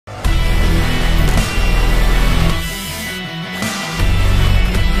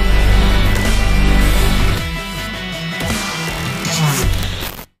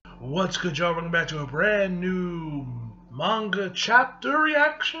What's good, y'all? Welcome back to a brand new manga chapter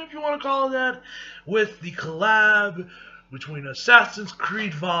reaction, if you want to call it that, with the collab between Assassin's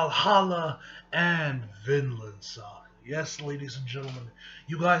Creed Valhalla and Vinland Saga. Yes, ladies and gentlemen,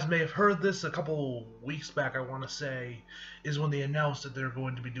 you guys may have heard this a couple weeks back, I want to say, is when they announced that they're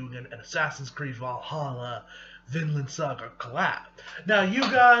going to be doing an Assassin's Creed Valhalla Vinland Saga collab. Now, you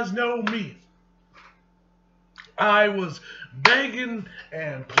guys know me. I was begging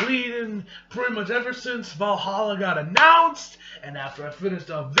and pleading pretty much ever since Valhalla got announced, and after I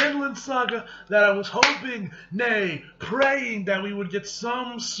finished Vinland Saga, that I was hoping, nay, praying that we would get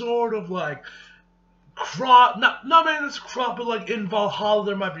some sort of like not maybe this crop, but like in Valhalla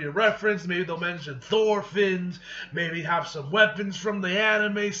there might be a reference. Maybe they'll mention Thor fins, maybe have some weapons from the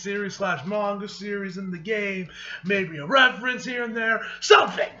anime series / manga series in the game, maybe a reference here and there,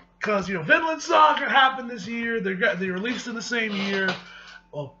 something. Because, you know, Vinland Saga happened this year. They released in the same year.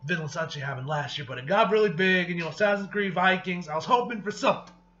 Well, Vinland Saga actually happened last year, but it got really big. And, you know, Assassin's Creed Vikings. I was hoping for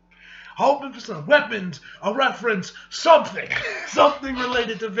something. Hoping for some weapons, a reference, something. Something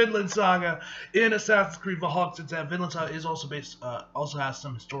related to Vinland Saga in Assassin's Creed Valhalla. Since Vinland Saga is also based, also has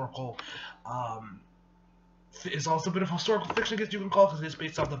some historical, it's also a bit of historical fiction, I guess you can call it, because it's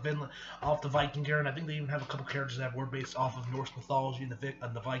based off the Viking era, and I think they even have a couple characters that were based off of Norse mythology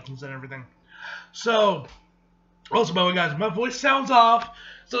and the Vikings and everything. So, also, by the way, guys, my voice sounds off,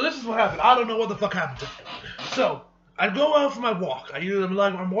 so this is what happened. I don't know what the fuck happened to me. So, I go out for my walk.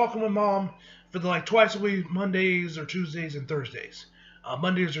 I'm walking with Mom for twice a week, Mondays or Tuesdays and Thursdays.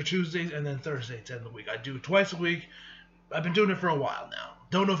 Mondays or Tuesdays, and then Thursdays to end the week. I do it twice a week. I've been doing it for a while now.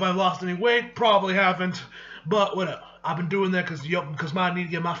 Don't know if I've lost any weight. Probably haven't. But whatever. I've been doing that because I need to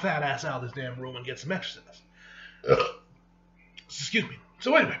get my fat ass out of this damn room and get some exercise. Excuse me.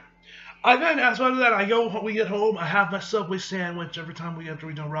 So anyway, after that, we get home. I have my Subway sandwich every time after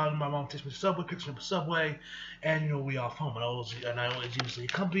we done riding. My mom takes me to Subway, picks me up a Subway, and you know we off home. And I always usually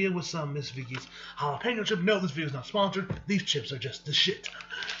accompany it with some Miss Vicky's jalapeno chip. No, this video is not sponsored. These chips are just the shit.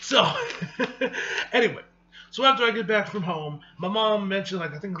 So anyway. So after I get back from home, my mom mentioned, I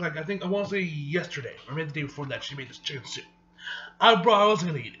think I want to say yesterday, or maybe the day before that, she made this chicken soup. I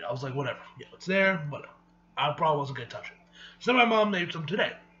wasn't going to eat it. I was like, whatever. Yeah, it's there, whatever. I probably wasn't going to touch it. So my mom made some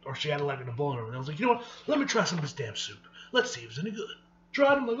today. Or she had it in a bowl, and I was like, you know what? Let me try some of this damn soup. Let's see if it's any good.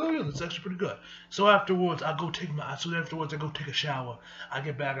 Tried it, I'm like, oh yeah, that's actually pretty good. So afterwards, I go take a shower. I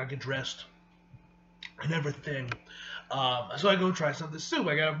get back, I get dressed, and everything. So I go try some of this soup.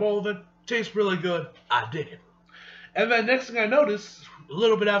 I got a bowl of it. Tastes really good. I dig it. And then next thing I notice, a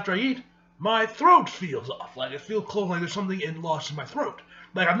little bit after I eat, my throat feels off. Like, it feels close, like there's something lost in my throat.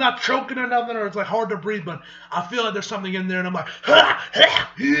 Like, I'm not choking or nothing, or it's like hard to breathe, but I feel like there's something in there, and I'm like,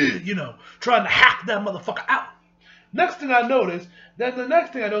 you know, trying to hack that motherfucker out. Next thing I notice,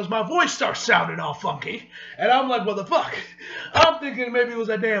 my voice starts sounding all funky, and I'm like, what the fuck? I'm thinking maybe it was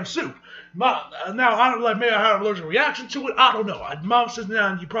that damn soup. Now, I don't maybe I had an allergic reaction to it. I don't know. Mom says,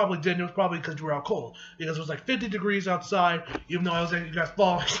 nah, you probably didn't. It was probably because you were out cold. Because it was like 50 degrees outside, even though I was like, you guys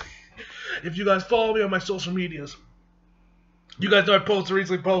follow if you guys follow me on my social medias, you guys know I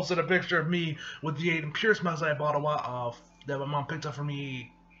recently posted a picture of me with the Aiden Pierce mask I bought a while off that my mom picked up for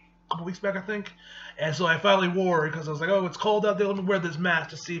me a couple weeks back, I think. And so I finally wore it because I was like, oh, it's cold out there. Let me wear this mask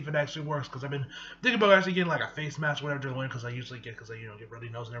to see if it actually works. Because I've been thinking about actually getting like a face mask or whatever during the winter, because I usually get, get runny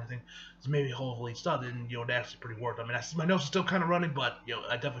nose and everything. So maybe hopefully it's done, and it actually pretty worked. I mean, my nose is still kind of running, but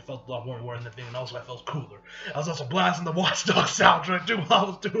I definitely felt a lot warmer wearing the thing, and also I felt cooler. I was also blasting the Watch Dogs soundtrack too while I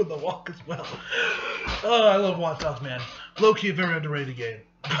was doing the walk as well. Oh, I love Watch Dogs, man. Low key, a very underrated game.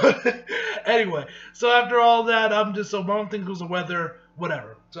 Anyway, so after all that, I'm just so mom thinks it was the weather,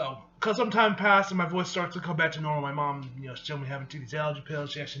 whatever. So, because some time passed and my voice starts to come back to normal, my mom, still me having these allergy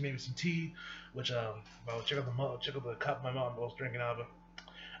pills. She actually made me some tea, which check out the cup my mom was drinking out of it.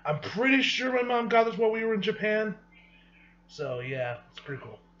 I'm pretty sure my mom got this while we were in Japan. So yeah, it's pretty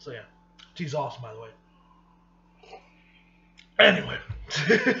cool. So yeah, tea's awesome, by the way. Anyway,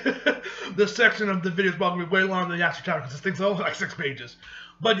 this section of the video is probably way longer than the actual chapter because this thing's only like 6 pages.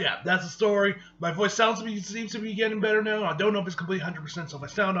 But yeah, that's the story. My voice seems to be getting better now. I don't know if it's completely 100%, so if I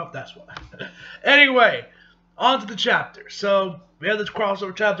sound off, that's why. Anyway, on to the chapter. So, we have this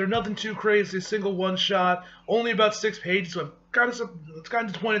crossover chapter. Nothing too crazy. A single one-shot. Only about 6 pages, so it's kind of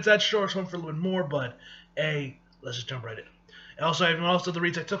disappointed it's that short, so I'm for a little bit more, but hey, let's just jump right in. And also, the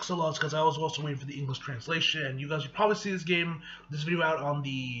reason I took so long is because I was also waiting for the English translation, and you guys will probably see this video out on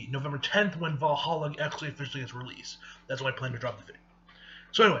the November 10th when Valhalla actually officially gets released. That's why I plan to drop the video.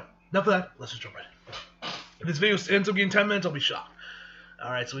 So anyway, enough of that, let's just jump right in. If this video ends up being 10 minutes, I'll be shocked.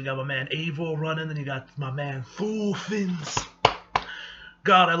 Alright, so we got my man Eivor running, then you got my man Full Fins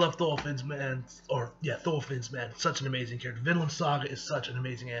God, I love Thorfinn's man. Thorfinn's man. Such an amazing character. Vinland Saga is such an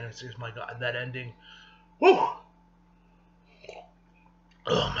amazing anime series. My God, that ending. Woo!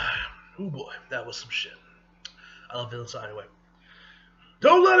 Oh man. Oh boy, that was some shit. I love Vinland Saga anyway.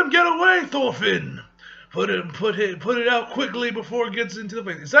 Don't let him get away, Thorfinn. Put it out quickly before it gets into the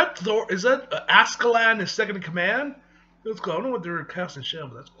face. Is that Askeland, his second in command? That's cool. I don't know what they're casting shit,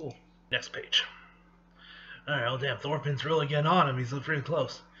 but that's cool. Next page. Alright, oh damn, Thorfinn's really getting on him. He's pretty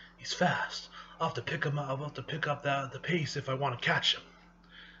close. He's fast. I'll have to pick him up. I'll have to pick up the pace if I want to catch him.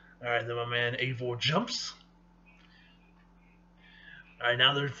 Alright, then my man Eivor jumps. Alright,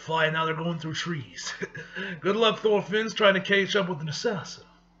 now they're flying. Now they're going through trees. Good luck, Thorfinn's trying to catch up with an assassin.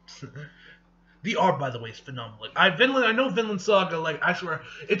 The art, by the way, is phenomenal. Like, I know Vinland Saga. Like, I swear,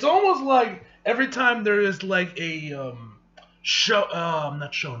 it's almost like every time there is like a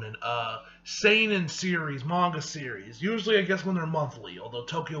not shonen, seinen series, manga series. Usually, I guess when they're monthly, although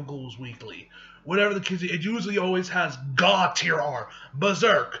Tokyo Ghoul is weekly. Whatever the case, it usually always has God tier art,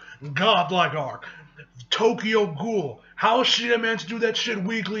 Berserk, godlike art, Tokyo Ghoul. How she managed to do that shit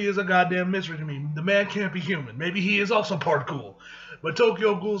weekly is a goddamn mystery to me. The man can't be human. Maybe he is also part ghoul. But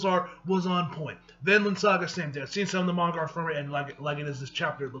Tokyo Ghoul's art was on point. Vinland Saga, same thing. I've seen some of the manga art from it, and like it is this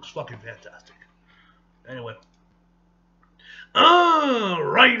chapter, it looks fucking fantastic. Anyway.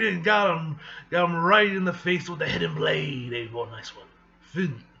 Right in, got him right in the face with the hidden blade. Hey, boy, nice one.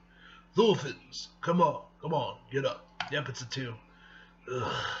 Finn, Thorfinn's, come on, get up. Yep, it's a 2.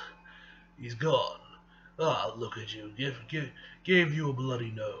 Ugh, he's gone. Ah, look at you, gave you a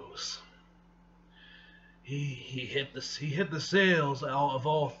bloody nose. He hit the sails of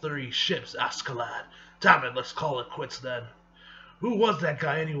all 3 ships, Askeland. Damn it, let's call it quits then. Who was that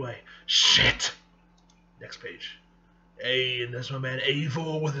guy anyway? Shit! Next page. Hey, and there's my man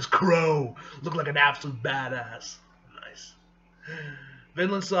Eivor with his crow. Look like an absolute badass. Nice.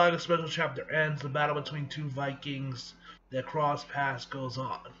 Vinland Saga special chapter ends. The battle between 2 Vikings that cross paths goes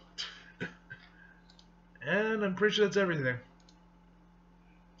on. And I'm pretty sure that's everything.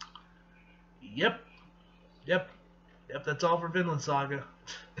 Yep, that's all for Vinland Saga.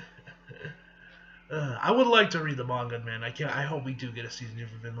 I would like to read the manga, man. I hope we do get a season 2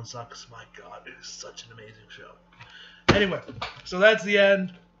 for Vinland Saga, because my God, it is such an amazing show. Anyway, so that's the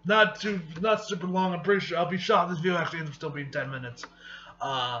end. Not super long. I'm pretty sure I'll be shocked this video actually ends up still being 10 minutes.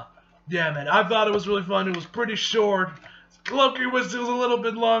 Yeah, man, I thought it was really fun. It was pretty short. Loki was a little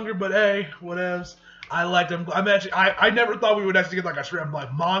bit longer, but hey, whatevs. I liked them. I never thought we would actually get like a straight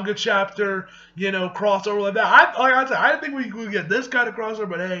like manga chapter, crossover like that. I didn't think we would get this kind of crossover,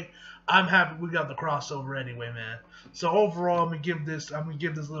 but hey, I'm happy we got the crossover anyway, man. So overall, I'm gonna give this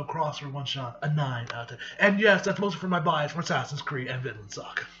little crossover one shot a 9 out of 10. And yes, that's mostly for my bias for Assassin's Creed and Vinland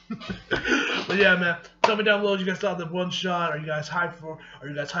Saga. But yeah, man, tell me down below if you guys thought that one shot. Are you guys hyped for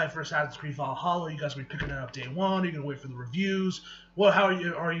Assassin's Creed Valhalla? Are you guys gonna be picking it up day 1? Are you gonna wait for the reviews? How are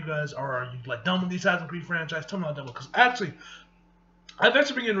you guys? Are you like done with the Assassin's Creed franchise? Tell me down below, because actually, I've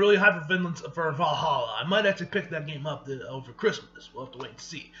actually been getting really hyped for Valhalla. I might actually pick that game up over Christmas. We'll have to wait and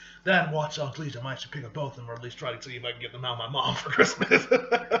see. Then Watch Dogs Legion, I might actually pick up both of them, or at least try to see if I can get them out of my mom for Christmas.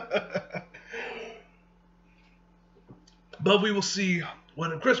 But we will see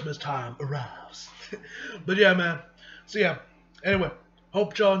when Christmas time arrives. But yeah, man. So yeah. Anyway,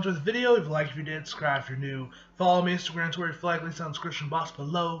 hope y'all enjoyed the video. If you liked, if you did, subscribe if you're new. Follow me on Instagram, Twitter, flag links on the description box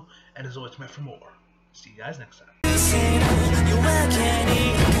below. And as always, for more. See you guys next time.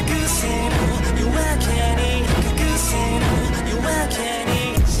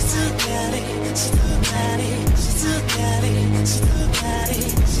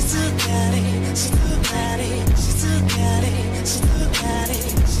 You